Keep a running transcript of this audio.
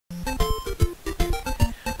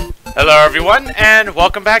Hello everyone, and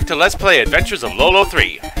welcome back to Let's Play Adventures of Lolo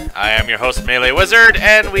 3. I am your host, MeleeWizard,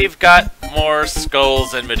 and we've got more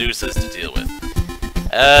skulls and Medusas to deal with.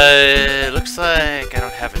 Looks like I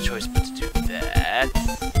don't have a choice but to do that.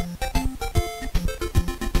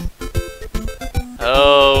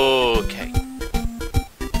 Okay.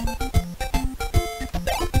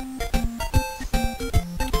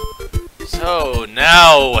 So,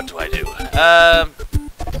 now what do I do?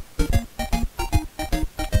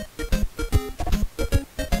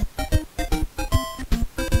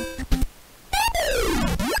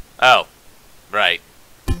 Oh, right.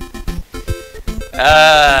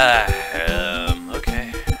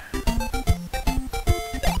 Okay.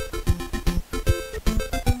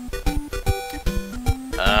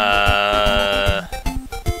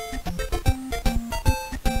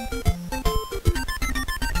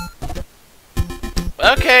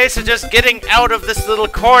 Okay, so just getting out of this little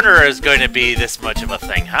corner is going to be this much of a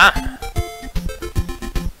thing, huh?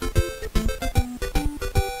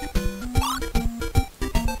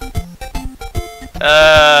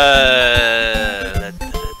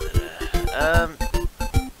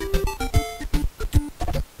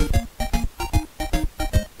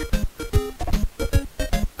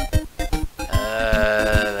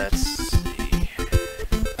 Let's see.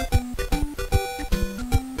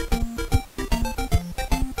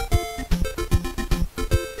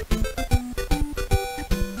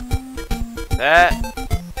 That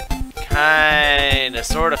kinda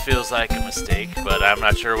sorta feels like a mistake, but I'm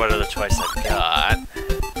not sure what other choice I've got.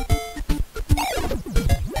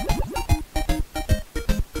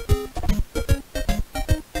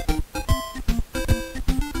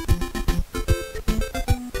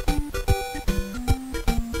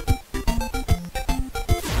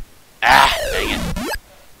 Ah, dang it.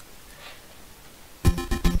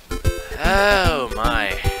 Oh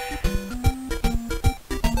my.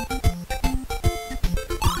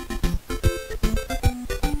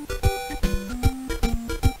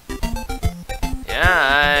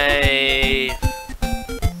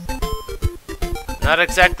 Not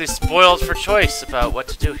exactly spoiled for choice about what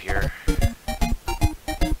to do here.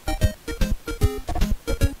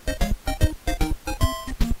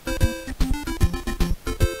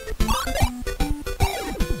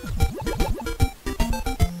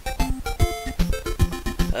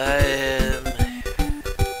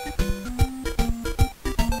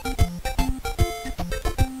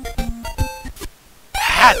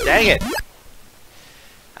 Ah, dang it!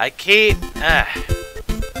 I can't.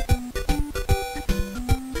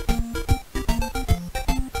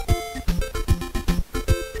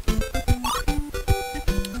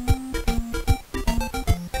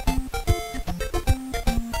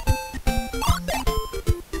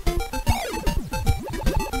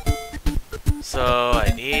 So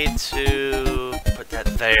I need to put that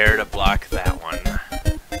there to block that one.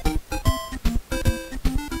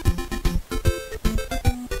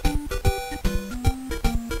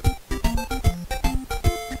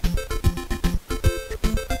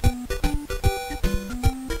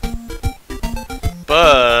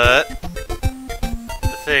 But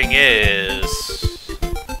the thing is,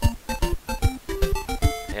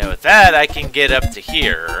 yeah, with that I can get up to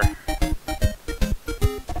here.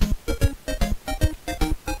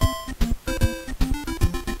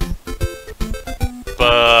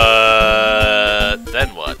 But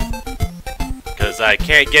then what? Because I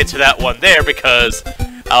can't get to that one there because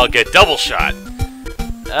I'll get double shot.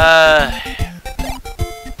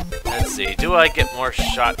 Let's see. Do I get more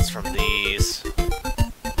shots from these?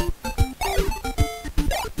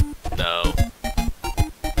 No.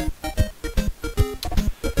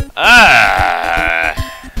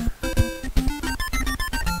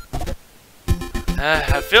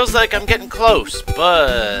 It feels like I'm getting close,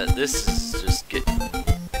 but this is just getting...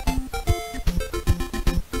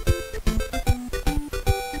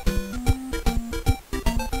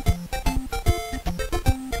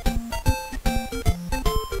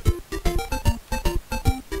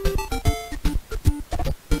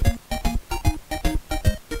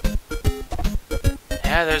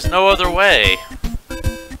 Yeah, there's no other way.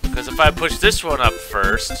 Because if I push this one up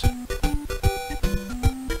first,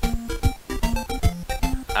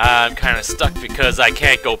 I'm kind of stuck because I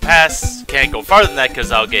can't go farther than that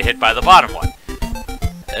because I'll get hit by the bottom one.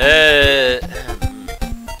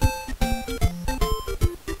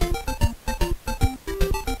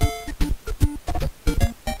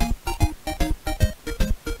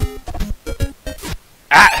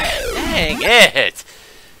 Dang it!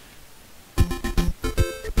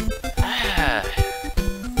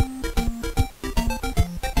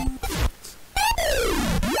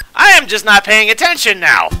 I am just not paying attention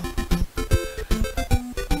now!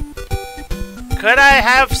 Could I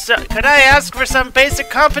ask for some basic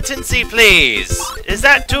competency, please? Is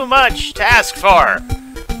that too much to ask for?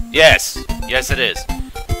 Yes. Yes, it is.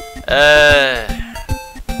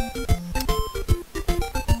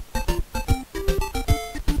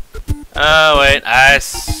 Oh, wait. I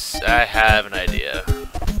have an idea.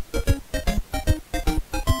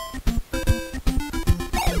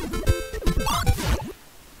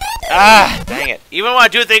 Ah, dang it. Even when I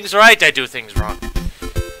do things right, I do things wrong.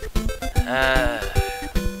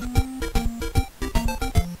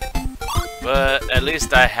 But at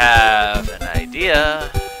least I have an idea.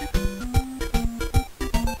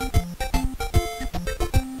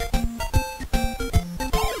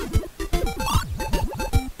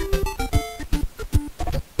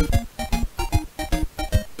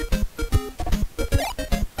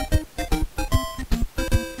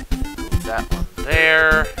 Move that one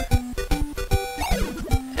there.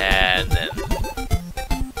 And then...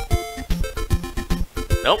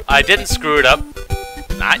 Nope, I didn't screw it up.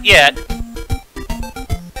 Not yet.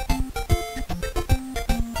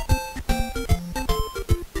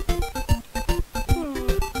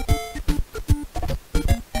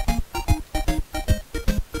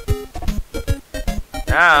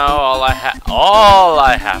 Now all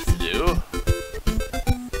I have to do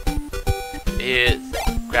is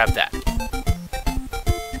grab that.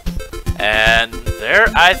 And there,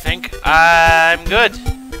 I think I'm good.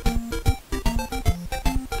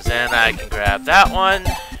 Then I can grab that one,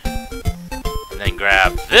 and then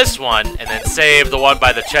grab this one, and then save the one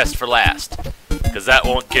by the chest for last. Because that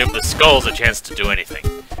won't give the skulls a chance to do anything.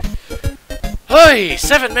 Hey,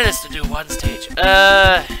 7 minutes to do one stage.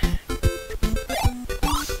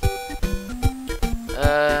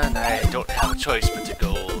 And I don't have a choice but to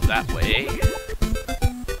go that way.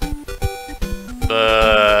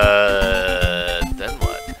 But then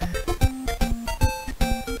what?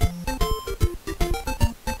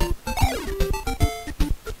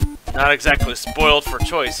 Not exactly spoiled for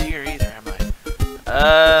choice here either, am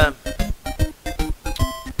I?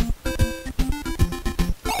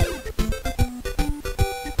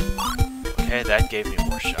 Okay, that gave me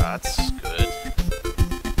more shots. Good.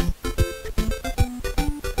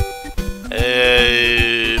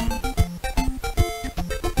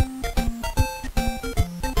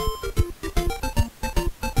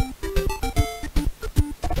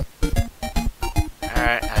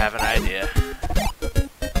 Alright, I have an idea.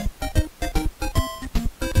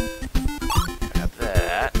 Grab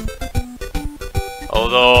that.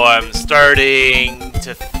 Although I'm starting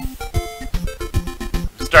to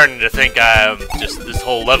think this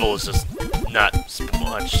whole level is just not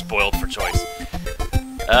much spoiled for choice.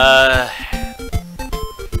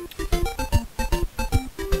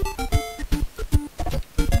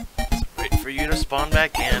 Wait for you to spawn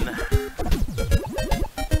back in.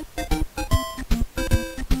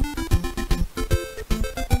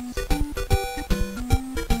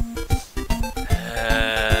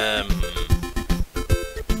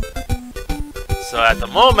 So at the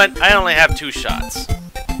moment, I only have 2 shots.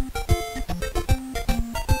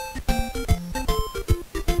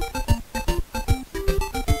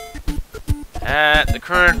 At the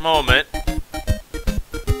current moment...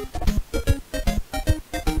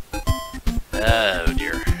 Oh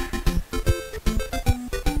dear.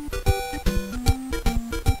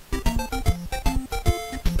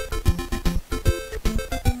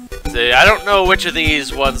 See, I don't know which of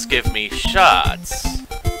these ones give me shots.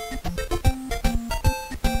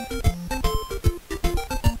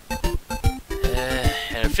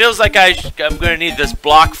 And it feels like I'm going to need this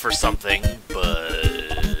block for something, but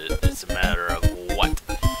it's a matter of what.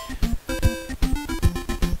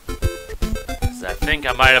 'Cause I think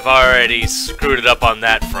I might have already screwed it up on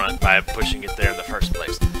that front by pushing it there in the first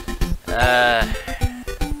place.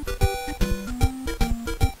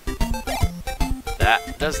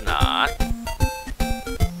 That does not.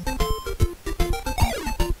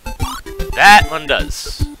 That one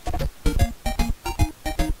does.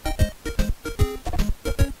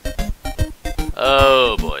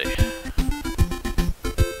 Oh boy.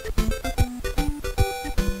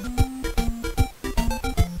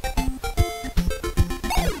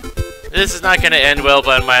 This is not going to end well,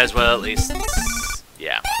 but I might as well at least...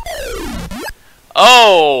 Yeah.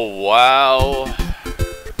 Oh, wow.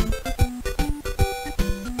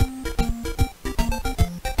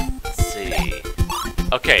 Let's see.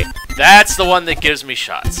 Okay, that's the one that gives me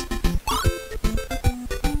shots.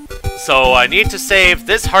 So I need to save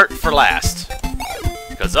this heart for last.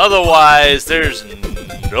 Because otherwise, there's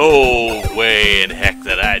no way in heck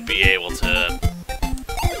that I'd be able to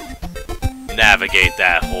navigate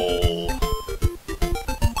that whole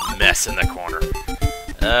mess in the corner.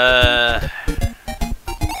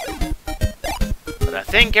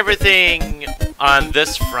 think everything on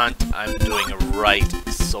this front I'm doing right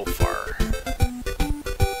so far.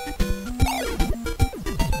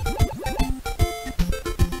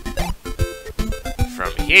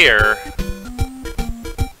 From here,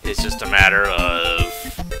 it's just a matter of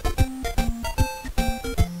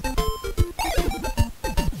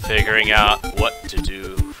figuring out what to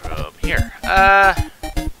do from here.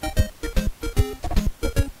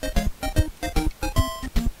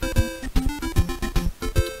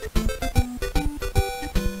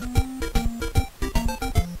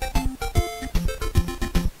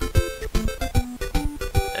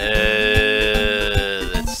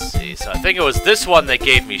 Let's see. So I think it was this one that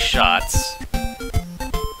gave me shots.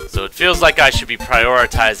 So it feels like I should be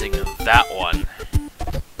prioritizing that one.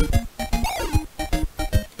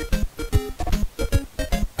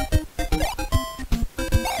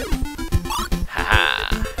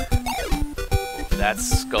 Haha. Move that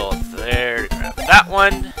skull there to grab that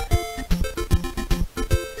one.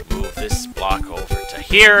 Move this block over to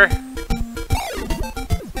here.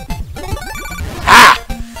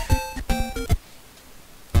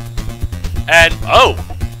 And, oh!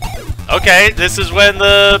 Okay, this is when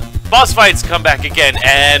the boss fights come back again,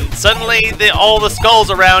 and suddenly all the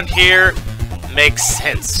skulls around here make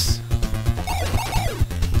sense.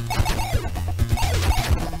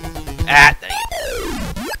 Ah, dang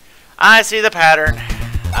it. I see the pattern.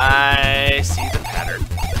 I see the pattern.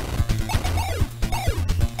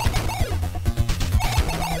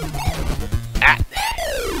 Ah,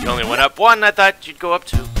 you only went up one, I thought you'd go up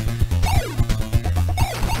two.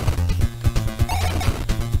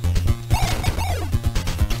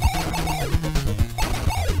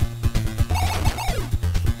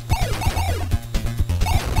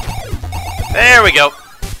 There we go.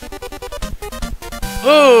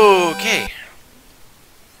 Okay.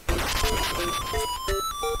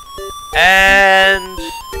 And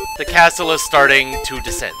the castle is starting to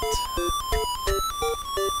descend.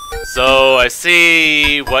 So I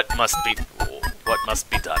see what must be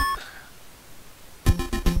done.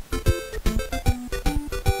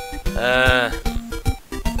 Ah.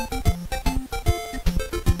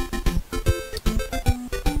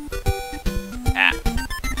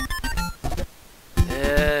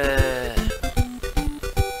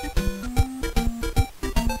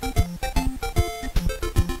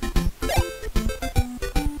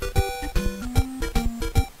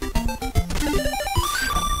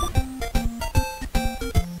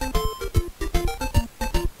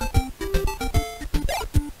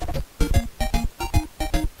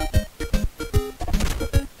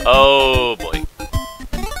 Oh boy.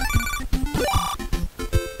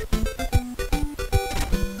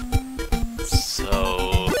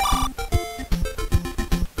 So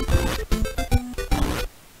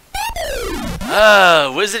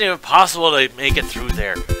was it even possible to make it through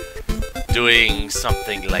there doing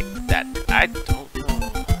something like that? I don't know.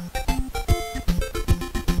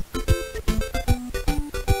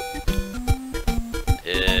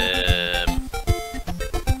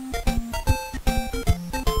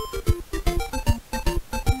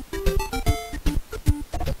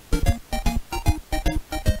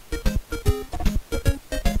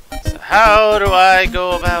 How do I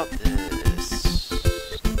go about this?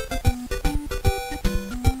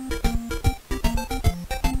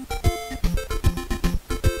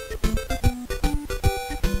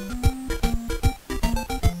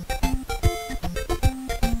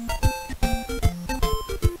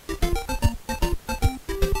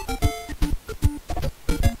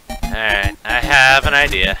 Alright, I have an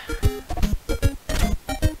idea.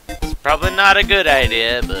 It's probably not a good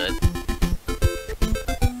idea, but...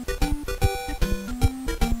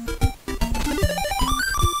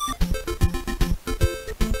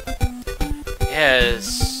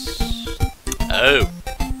 Yes. Oh.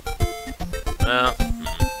 Well.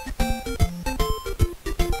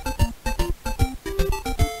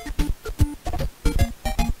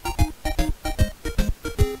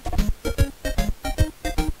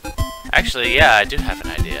 Actually, yeah, I do have an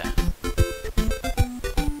idea.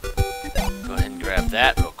 Go ahead and grab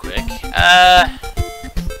that real quick.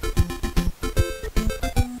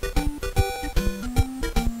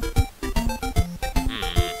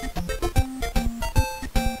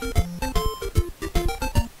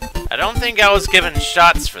 I don't think I was given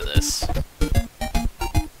shots for this.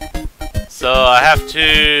 So I have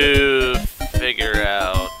to figure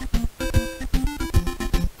out...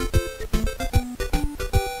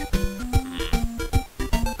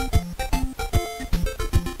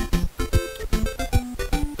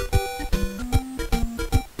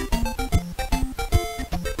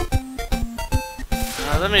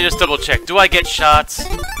 Let me just double check. Do I get shots?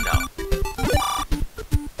 No.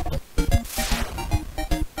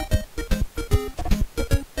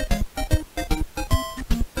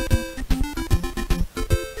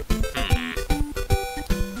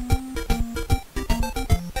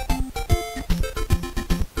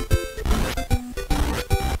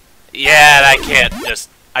 that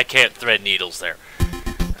I can't thread needles there.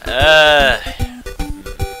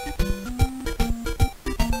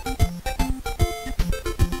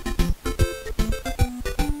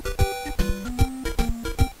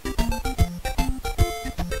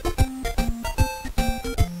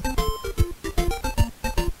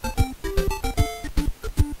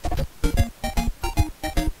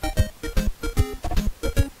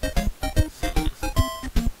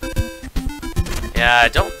 Yeah, I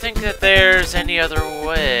don't think that there's any other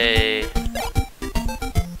way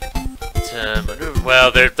to maneuver.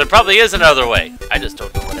 Well, there probably is another way. I just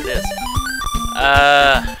don't know what it is.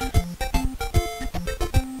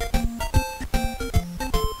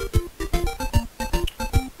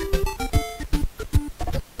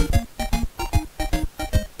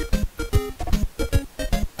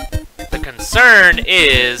 The concern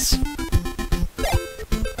is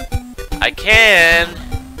I can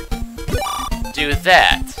do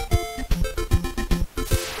that,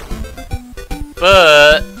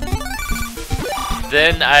 but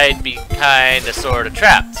then I'd be kinda sorta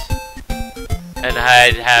trapped, and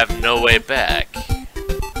I'd have no way back.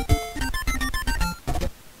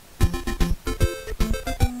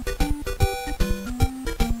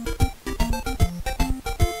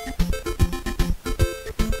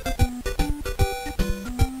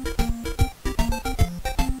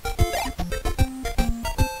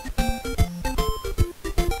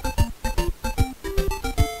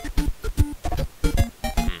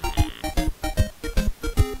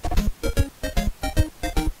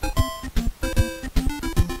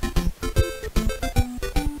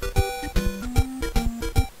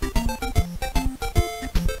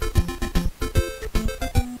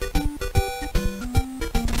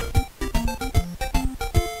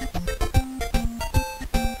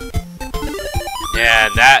 Yeah,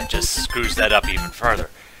 and that just screws that up even further.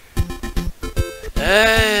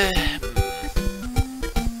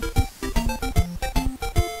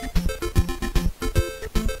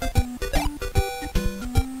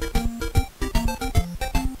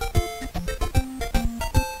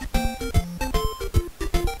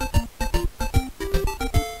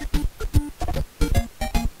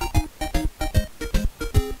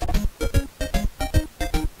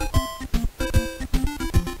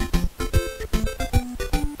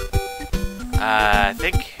 I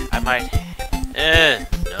think I might...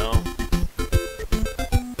 no.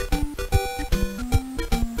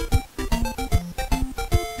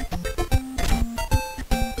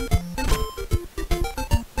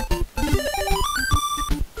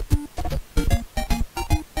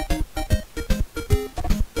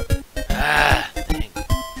 Dang.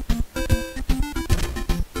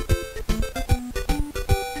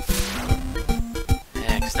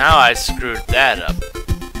 Yeah, 'cause now I screwed that up.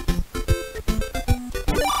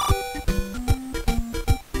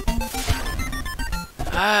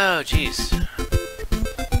 Oh, jeez.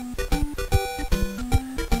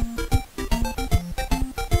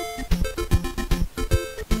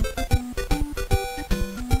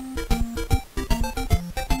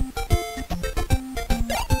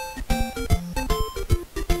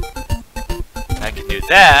 I can do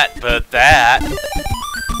that, but that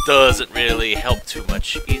doesn't really help too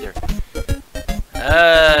much either.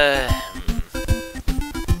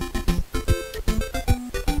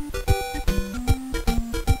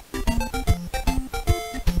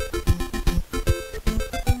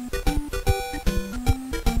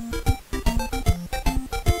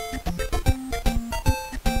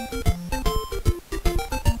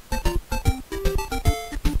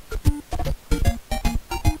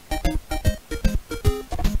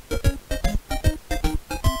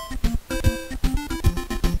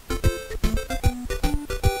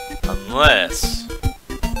 Unless...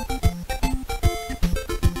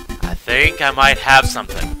 I think I might have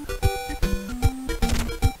something.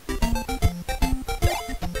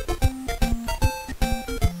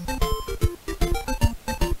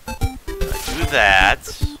 I'll do that.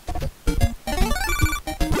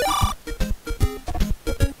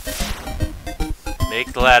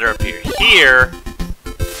 Make the ladder appear here.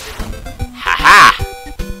 Ha-ha!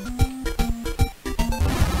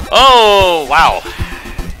 Oh, wow.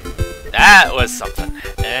 That was something.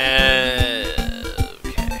 Okay.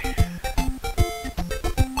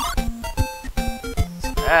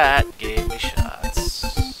 So that gave me shots.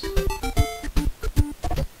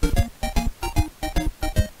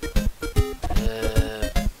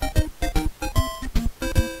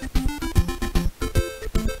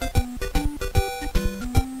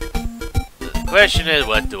 The question is,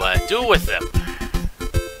 what do I do with them?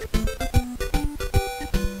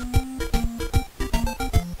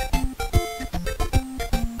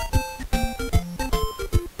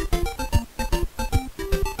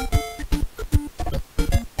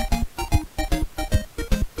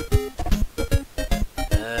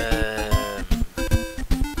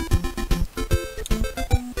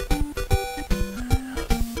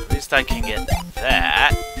 least I can get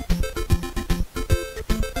that.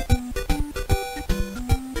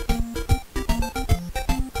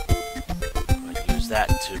 I'm gonna use that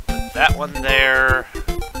to put that one there.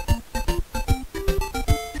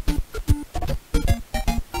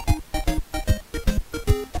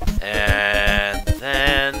 And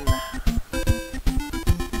then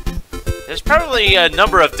there's probably a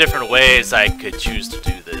number of different ways I could choose to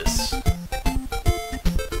do this.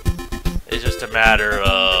 It's just a matter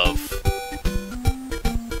of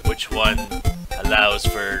which one allows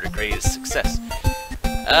for the greatest success.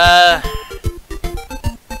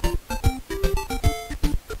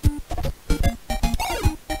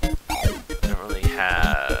 Don't really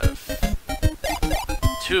have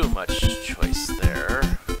too much choice there.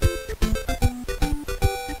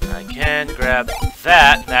 I can grab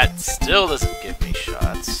that. That still doesn't give me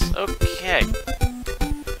shots. Okay.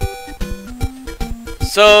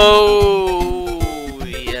 So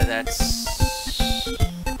yeah, that's.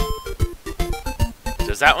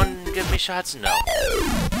 Does that one give me shots? No.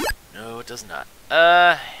 No, it does not.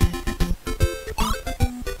 Huh.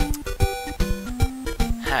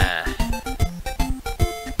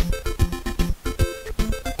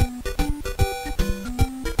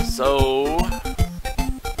 So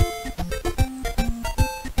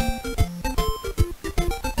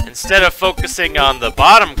instead of focusing on the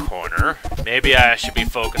bottom corner, maybe I should be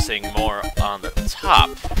focusing more on the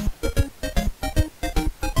top.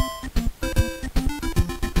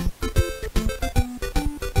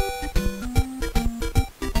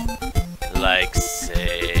 Like,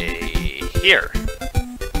 say, here.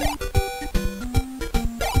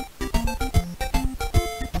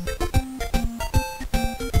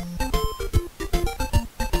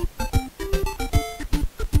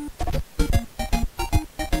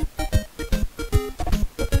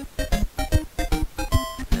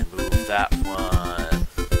 That one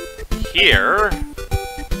here,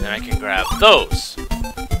 then I can grab those.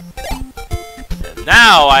 And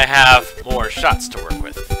now I have more shots to work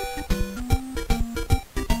with.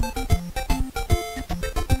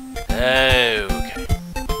 Okay.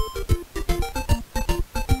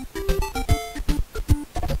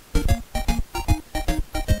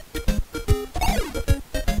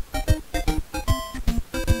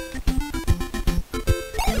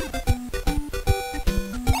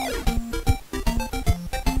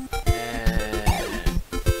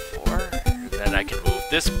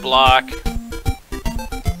 This block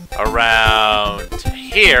around to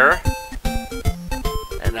here,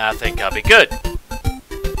 and I think I'll be good.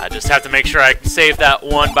 I just have to make sure I can save that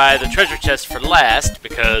one by the treasure chest for last,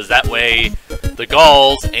 because that way the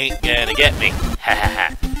gulls ain't gonna get me. Ha ha ha.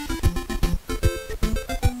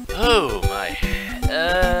 Oh my.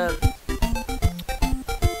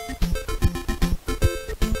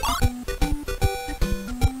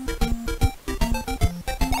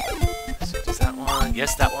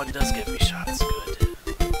 Yes, that one does give me shots. Good.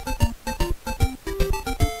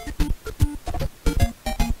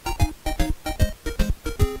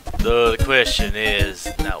 The question is,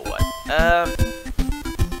 now what?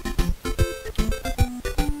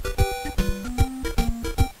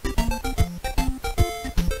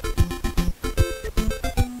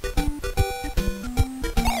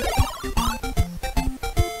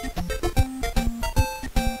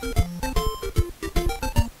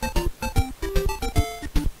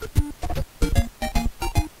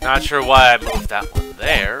 Not sure why I moved that one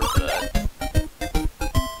there, but...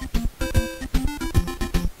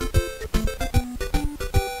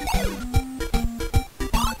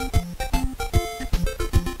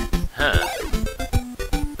 Huh.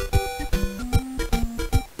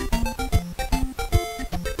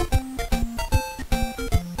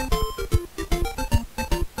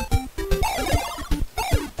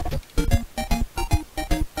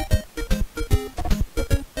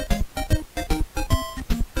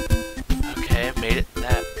 Made it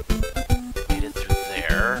through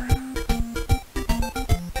there.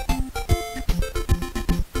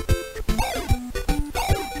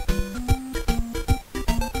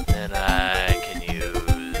 Then I can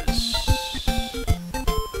use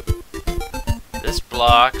this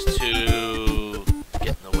block to get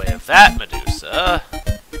in the way of that Medusa.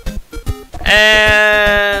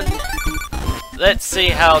 And let's see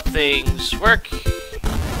how things work.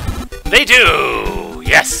 They do!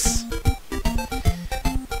 Yes!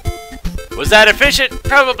 Was that efficient?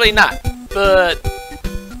 Probably not, but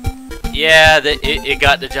yeah, it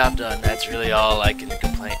got the job done. That's really all I can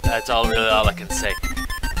complain. That's really all I can say.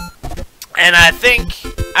 And I think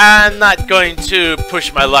I'm not going to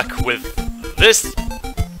push my luck with this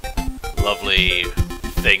lovely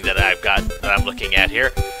thing that I've got that I'm looking at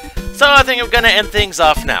here. So I think I'm gonna end things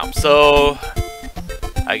off now. So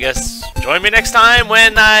I guess join me next time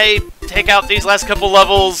when I take out these last couple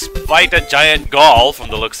levels, fight a giant Gaul from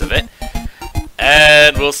the looks of it,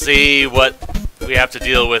 and we'll see what we have to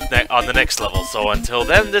deal with on the next level. So until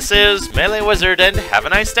then, this is MeleeWizard, and have a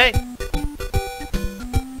nice day.